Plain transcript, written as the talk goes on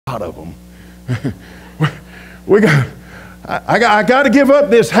lot of them. I got to give up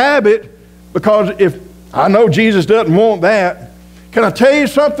this habit, because if I know Jesus doesn't want that. Can I tell you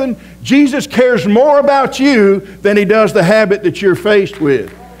something? Jesus cares more about you than He does the habit that you're faced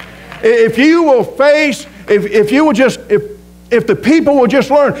with. If you will face, if you will just, if the people will just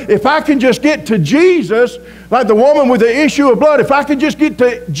learn, if I can just get to Jesus, like the woman with the issue of blood, if I can just get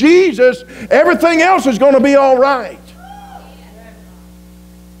to Jesus, everything else is going to be all right.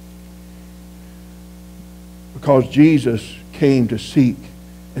 Because Jesus came to seek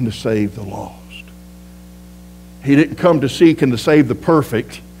and to save the lost. He didn't come to seek and to save the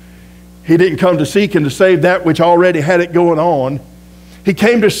perfect. He didn't come to seek and to save that which already had it going on. He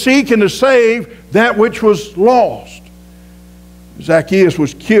came to seek and to save that which was lost. Zacchaeus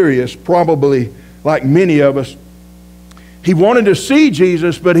was curious, probably like many of us. He wanted to see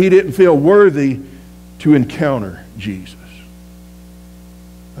Jesus, but he didn't feel worthy to encounter Jesus.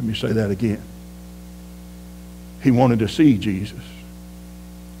 Let me say that again. He wanted to see Jesus,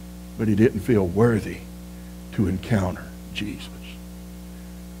 but he didn't feel worthy to encounter Jesus.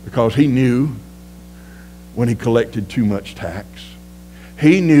 Because he knew when he collected too much tax.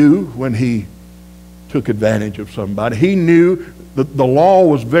 He knew when he took advantage of somebody. He knew that the law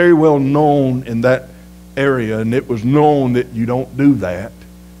was very well known in that area, and it was known that you don't do that.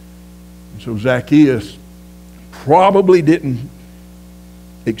 And so Zacchaeus probably didn't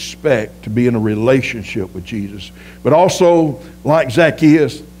expect to be in a relationship with Jesus. But also, like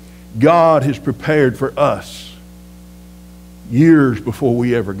Zacchaeus, God has prepared for us years before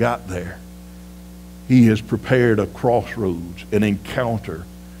we ever got there. He has prepared a crossroads, an encounter,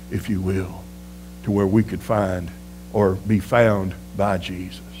 if you will, to where we could find or be found by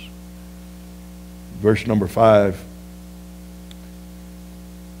Jesus. Verse number 5.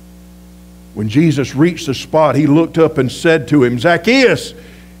 When Jesus reached the spot, he looked up and said to him, "Zacchaeus,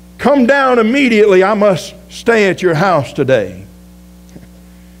 come down immediately. I must stay at your house today."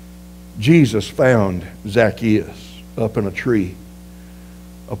 Jesus found Zacchaeus up in a tree,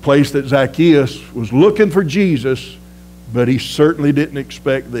 a place that Zacchaeus was looking for Jesus, but he certainly didn't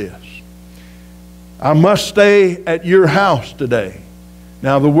expect this. "I must stay at your house today."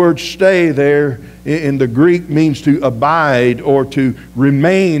 Now the word stay there in the Greek means to abide or to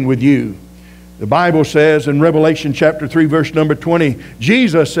remain with you. The Bible says in Revelation chapter 3 verse number 20,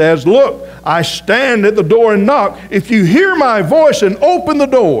 Jesus says, "Look, I stand at the door and knock. If you hear my voice and open the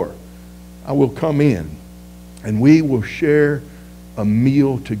door, I will come in and we will share a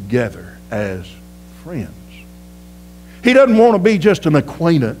meal together as friends." He doesn't want to be just an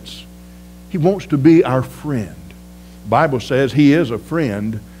acquaintance. He wants to be our friend. The Bible says he is a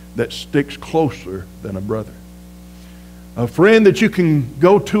friend that sticks closer than a brother. A friend that you can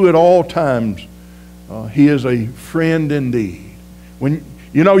go to at all times. He is a friend indeed. When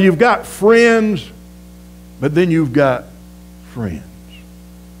you know you've got friends, but then you've got friends.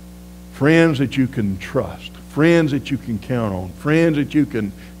 Friends that you can trust. Friends that you can count on. Friends that you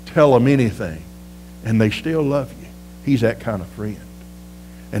can tell them anything, and they still love you. He's that kind of friend.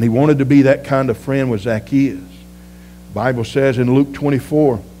 And he wanted to be that kind of friend with Zacchaeus. The Bible says in Luke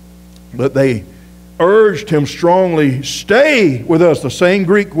 24, but they urged him strongly, "Stay with us." The same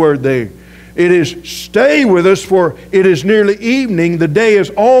Greek word there. It is stay with us, for it is nearly evening. The day is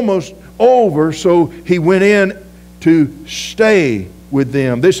almost over. So he went in to stay with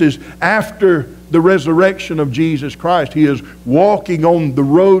them. This is after the resurrection of Jesus Christ. He is walking on the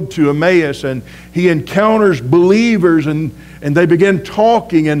road to Emmaus, and he encounters believers, and they begin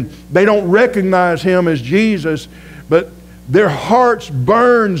talking, and they don't recognize him as Jesus, but their hearts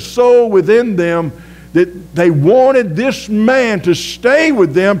burned so within them that they wanted this man to stay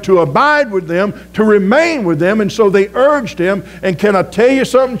with them, to abide with them, to remain with them, and so they urged him. And can I tell you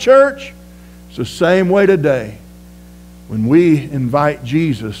something, church? It's the same way today. When we invite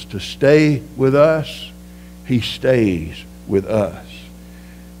Jesus to stay with us, he stays with us.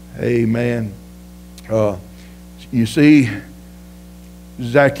 Amen. You see,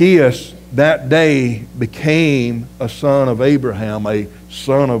 Zacchaeus that day became a son of Abraham, a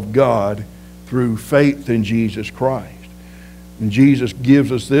son of God, through faith in Jesus Christ. And Jesus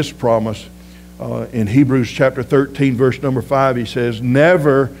gives us this promise in Hebrews chapter 13, verse number 5. He says,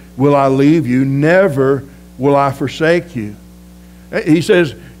 "Never will I leave you, never will I forsake you." He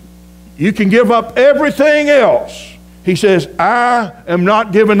says, you can give up everything else. He says, I am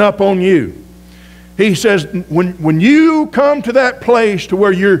not giving up on you. He says, when you come to that place to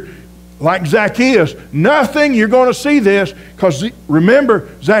where you're like Zacchaeus, nothing, you're going to see this, because remember,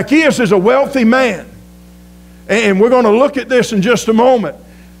 Zacchaeus is a wealthy man. And we're going to look at this in just a moment.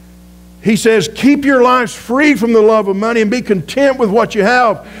 he says, keep your lives free from the love of money and be content with what you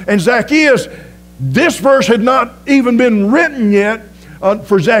have. And Zacchaeus, this verse had not even been written yet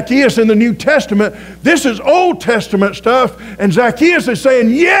for Zacchaeus in the New Testament. This is Old Testament stuff. And Zacchaeus is saying,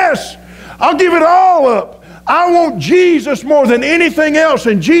 yes, I'll give it all up. I want Jesus more than anything else.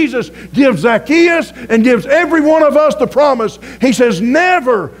 And Jesus gives Zacchaeus and gives every one of us the promise. He says,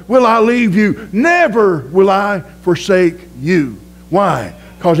 never will I leave you. Never will I forsake you. Why?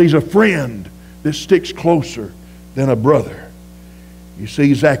 Because he's a friend that sticks closer than a brother. You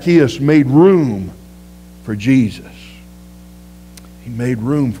see, Zacchaeus made room for Jesus. He made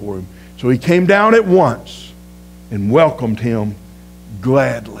room for him. So he came down at once and welcomed him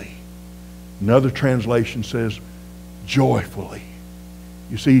gladly. Another translation says, joyfully.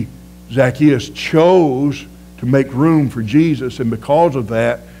 You see, Zacchaeus chose to make room for Jesus, and because of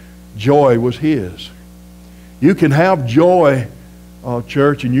that, joy was his. You can have joy,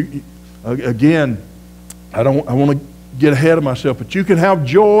 church, and you, again, I want to get ahead of myself, but you can have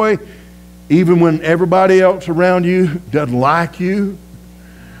joy even when everybody else around you doesn't like you.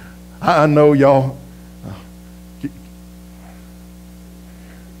 I know y'all.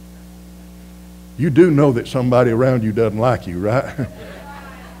 You do know that somebody around you doesn't like you, right?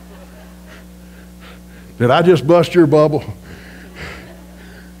 Did I just bust your bubble?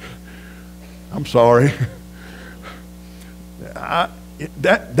 I'm sorry.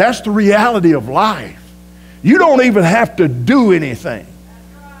 That's the reality of life. You don't even have to do anything.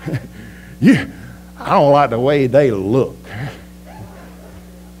 I don't like the way they look.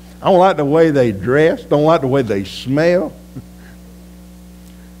 I don't like the way they dress. Don't like the way they smell.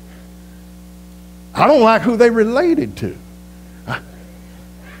 I don't like who they related to.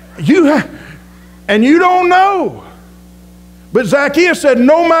 And you don't know. But Zacchaeus said,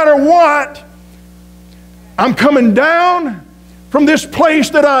 no matter what, I'm coming down from this place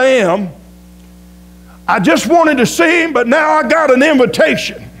that I am. I just wanted to see him, but now I got an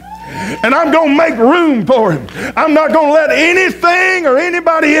invitation. And I'm going to make room for him. I'm not going to let anything or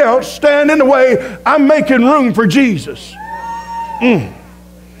anybody else stand in the way. I'm making room for Jesus.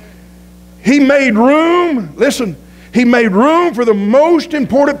 He made room, listen, he made room for the most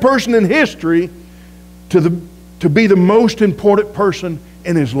important person in history to be the most important person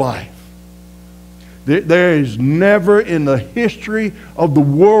in his life. There is never in the history of the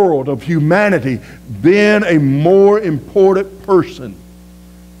world, of humanity, been a more important person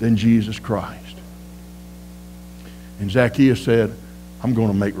than Jesus Christ. And Zacchaeus said, I'm going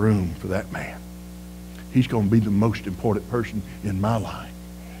to make room for that man. He's going to be the most important person in my life.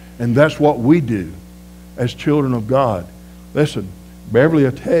 And that's what we do as children of God. Listen, Beverly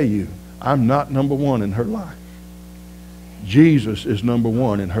will tell you, I'm not number one in her life. Jesus is number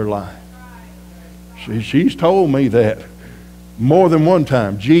one in her life. She's told me that more than one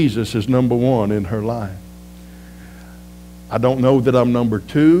time. Jesus is number one in her life. I don't know that I'm number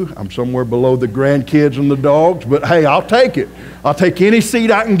two. I'm somewhere below the grandkids and the dogs, but hey, I'll take it. I'll take any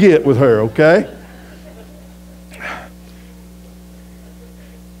seat I can get with her, okay?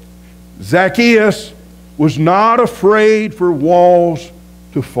 Zacchaeus was not afraid for walls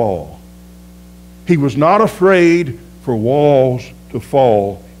to fall. He was not afraid for walls to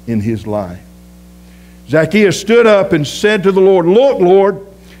fall in his life. Zacchaeus stood up and said to the Lord, look, Lord,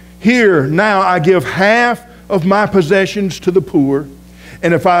 here now I give half of my possessions to the poor,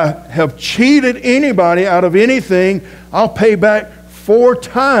 and if I have cheated anybody out of anything, I'll pay back 4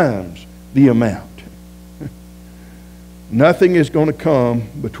 times the amount. Nothing is going to come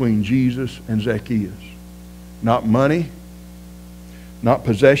between Jesus and Zacchaeus. Not money, not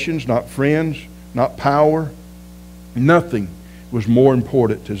possessions, not friends, not power. Nothing was more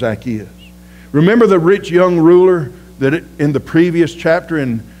important to Zacchaeus. Remember the rich young ruler that in the previous chapter,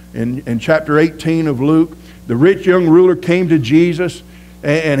 in chapter 18 of Luke, the rich young ruler came to Jesus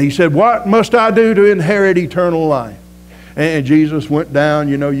and he said, what must I do to inherit eternal life? And Jesus went down,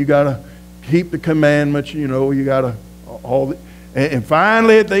 you got to keep the commandments, you got to and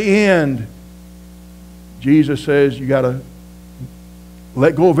finally at the end, Jesus says you got to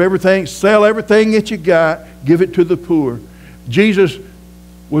let go of everything, sell everything that you got, give it to the poor. Jesus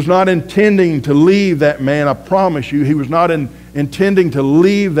was not intending to leave that man, I promise you. He was not intending to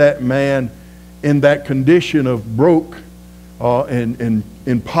leave that man in that condition of broke and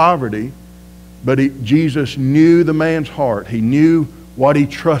in poverty. But Jesus knew the man's heart. He knew what he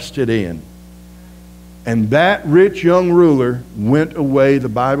trusted in. And that rich young ruler went away, the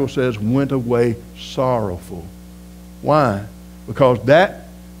Bible says, went away sorrowful. Why? Because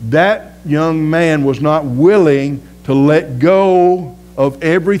that young man was not willing to let go of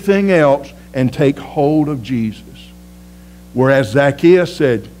everything else and take hold of Jesus. Whereas Zacchaeus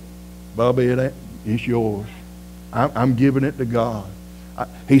said, Bubba, it's yours. I'm giving it to God.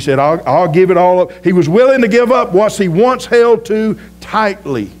 He said, I'll give it all up. He was willing to give up what he once held to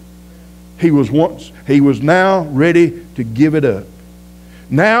tightly. He was now ready to give it up.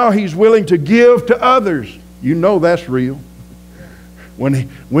 Now he's willing to give to others. You know that's real.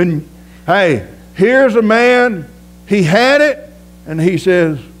 Hey, here's a man, he had it, and he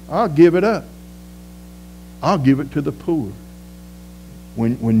says, I'll give it up. I'll give it to the poor.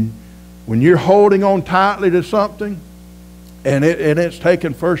 When you're holding on tightly to something, and it's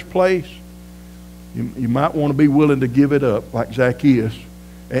taking first place, you might want to be willing to give it up, like Zacchaeus.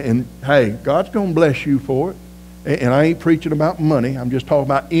 And hey, God's going to bless you for it. And I ain't preaching about money. I'm just talking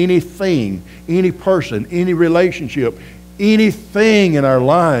about anything, any person, any relationship, anything in our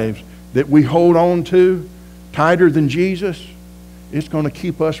lives that we hold on to tighter than Jesus, it's going to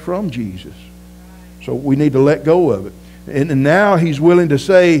keep us from Jesus. So we need to let go of it. And now he's willing to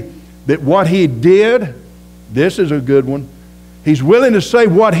say that what he did, this is a good one. He's willing to say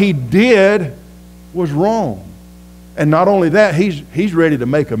what he did was wrong. And not only that, he's ready to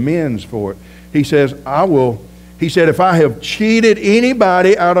make amends for it. He says, he said, if I have cheated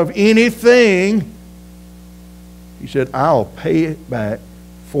anybody out of anything, he said, I'll pay it back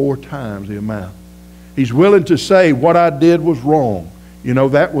 4 times the amount. He's willing to say what I did was wrong. You know,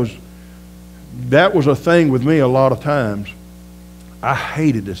 that was a thing with me a lot of times. I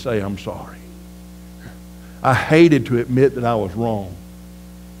hated to say I'm sorry. I hated to admit that I was wrong.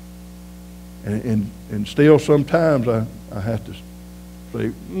 And still sometimes I have to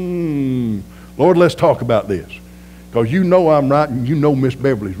say, Lord, let's talk about this. Because you know I'm right and you know Miss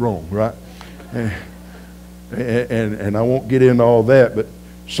Beverly's wrong, right? And I won't get into all that, but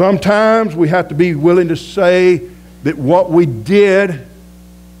sometimes we have to be willing to say that what we did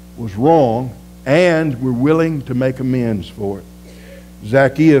was wrong, and we're willing to make amends for it.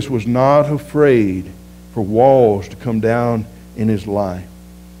 Zacchaeus was not afraid for walls to come down in his life.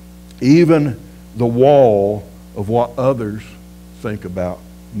 Even the wall of what others think about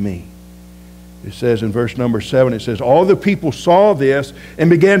me. It says in verse number 7, it says, all the people saw this and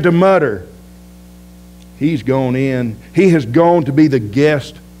began to mutter, he has gone to be the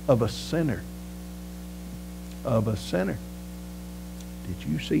guest of a sinner. Of a sinner. Did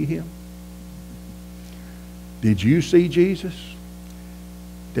you see him? Did you see Jesus?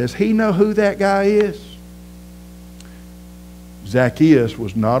 Does he know who that guy is? Zacchaeus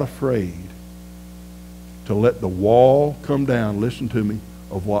was not afraid to let the wall come down, listen to me,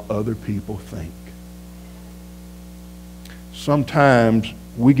 of what other people think. Sometimes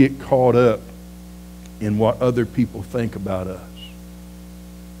we get caught up in what other people think about us.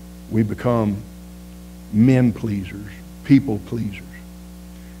 We become men pleasers, people pleasers.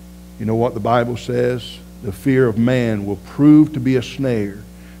 You know what the Bible says? The fear of man will prove to be a snare,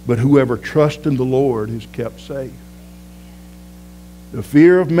 but whoever trusts in the Lord is kept safe. The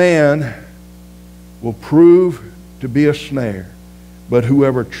fear of man will prove to be a snare, but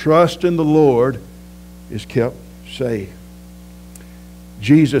whoever trusts in the Lord is kept safe.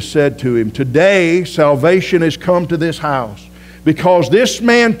 Jesus said to him, today salvation has come to this house, because this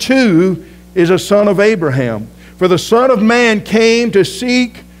man too is a son of Abraham. For the Son of Man came to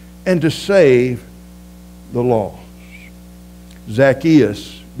seek and to save the lost.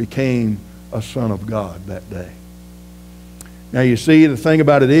 Zacchaeus became a son of God that day. Now you see, the thing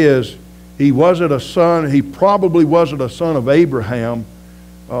about it is, he probably wasn't a son of Abraham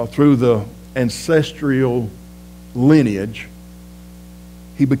through the ancestral lineage.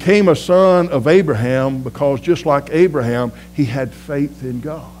 He became a son of Abraham because just like Abraham, he had faith in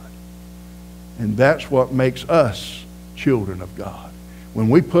God. And that's what makes us children of God. When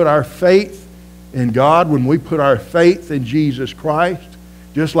we put our faith in God, when we put our faith in Jesus Christ,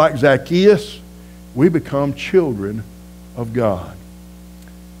 just like Zacchaeus, we become children of God.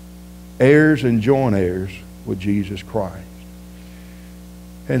 Heirs and joint heirs with Jesus Christ.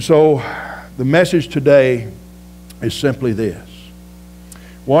 And so the message today is simply this.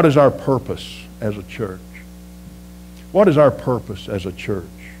 What is our purpose as a church? What is our purpose as a church?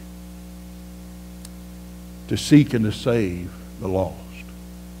 To seek and to save the lost.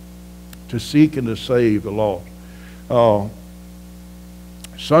 To seek and to save the lost.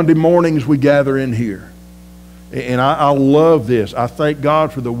 Sunday mornings we gather in here. And I love this. I thank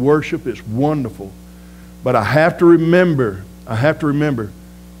God for the worship. It's wonderful. But I have to remember,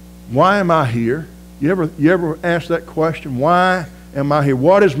 why am I here? You ever ask that question? Why am I here?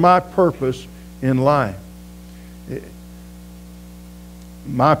 What is my purpose in life?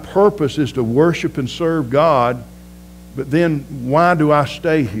 My purpose is to worship and serve God, but then why do I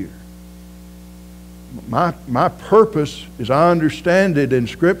stay here? my purpose, as I understand it in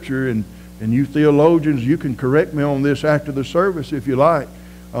Scripture, and you theologians, you can correct me on this after the service if you like,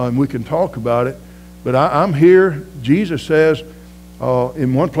 and we can talk about it. But I'm here. Jesus says,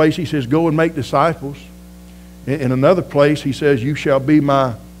 in one place He says, go and make disciples. In another place He says, you shall be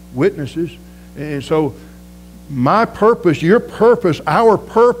my witnesses. And so my purpose, your purpose, our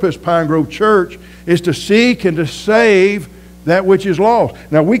purpose, Pine Grove Church, is to seek and to save that which is lost.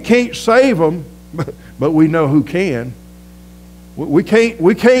 Now, we can't save them, but we know who can. We can't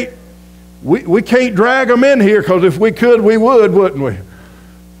drag them in here, because if we could, we would, wouldn't we?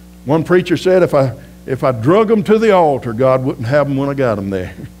 One preacher said, if I drug them to the altar, God wouldn't have them when I got them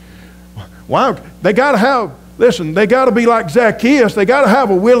there. Why? They got to have, listen, they got to be like Zacchaeus. They got to have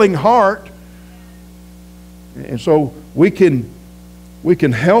a willing heart. And so we can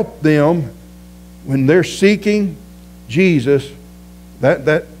help them when they're seeking Jesus.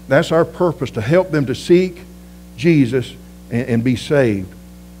 That's our purpose, to help them to seek Jesus and be saved.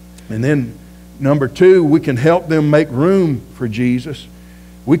 And then number two, we can help them make room for Jesus.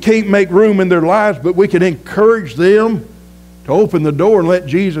 We can't make room in their lives, but we can encourage them to open the door and let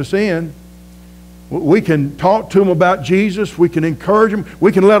Jesus in. We can talk to them about Jesus. We can encourage them.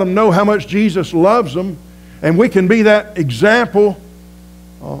 We can let them know how much Jesus loves them. And we can be that example.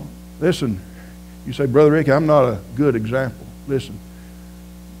 Listen, you say, Brother Rick, I'm not a good example. Listen,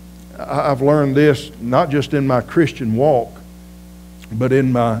 I've learned this not just in my Christian walk, but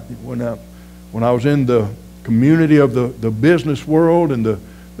in my when I was in the community of the business world and the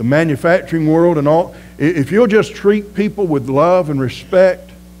manufacturing world and all. If you'll just treat people with love and respect,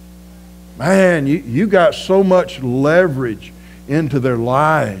 man, you got so much leverage into their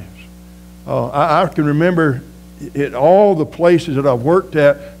lives. I can remember at all the places that I've worked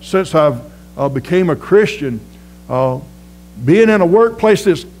at since I've became a Christian, being in a workplace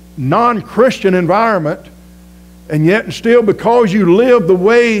that's non-Christian environment, and yet and still, because you live the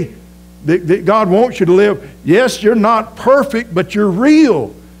way that God wants you to live, yes, you're not perfect, but you're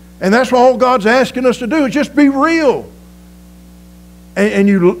real. And that's what all God's asking us to do, is just be real. And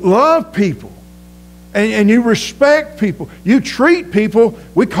you love people. And you respect people. You treat people,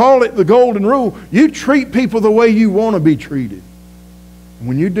 we call it the golden rule, you treat people the way you want to be treated. And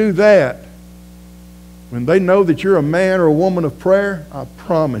when you do that, when they know that you're a man or a woman of prayer, I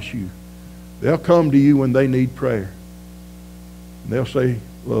promise you, they'll come to you when they need prayer. And they'll say,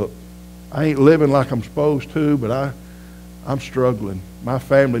 look, I ain't living like I'm supposed to, but I'm struggling. My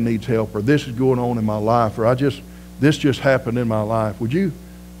family needs help, or this is going on in my life, or this just happened in my life. Would you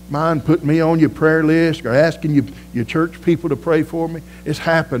mind putting me on your prayer list, or asking your church people to pray for me? It's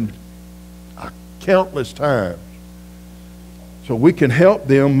happened countless times. So we can help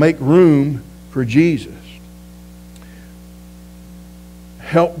them make room for Jesus.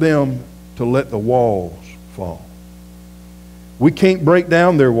 Help them to let the walls fall. We can't break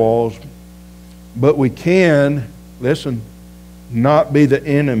down their walls, but we can, listen, not be the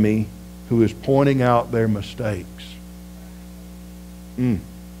enemy who is pointing out their mistakes.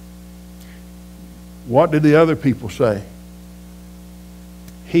 What did the other people say?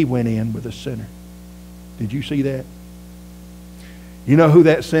 He went in with a sinner. Did you see that? You know who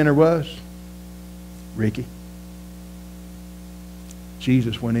that sinner was? Ricky.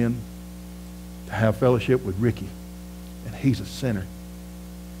 Jesus went in to have fellowship with Ricky, and he's a sinner.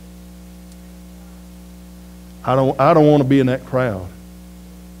 I don't want to be in that crowd.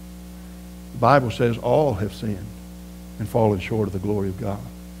 The Bible says all have sinned and fallen short of the glory of God.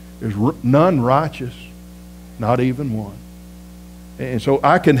 There's none righteous, not even one. And so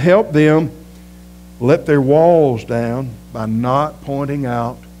I can help them let their walls down by not pointing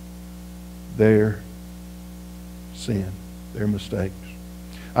out their sin, their mistakes.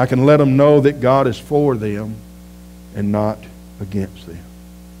 I can let them know that God is for them and not against them.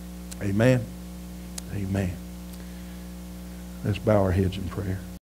 Amen. Amen. Let's bow our heads in prayer.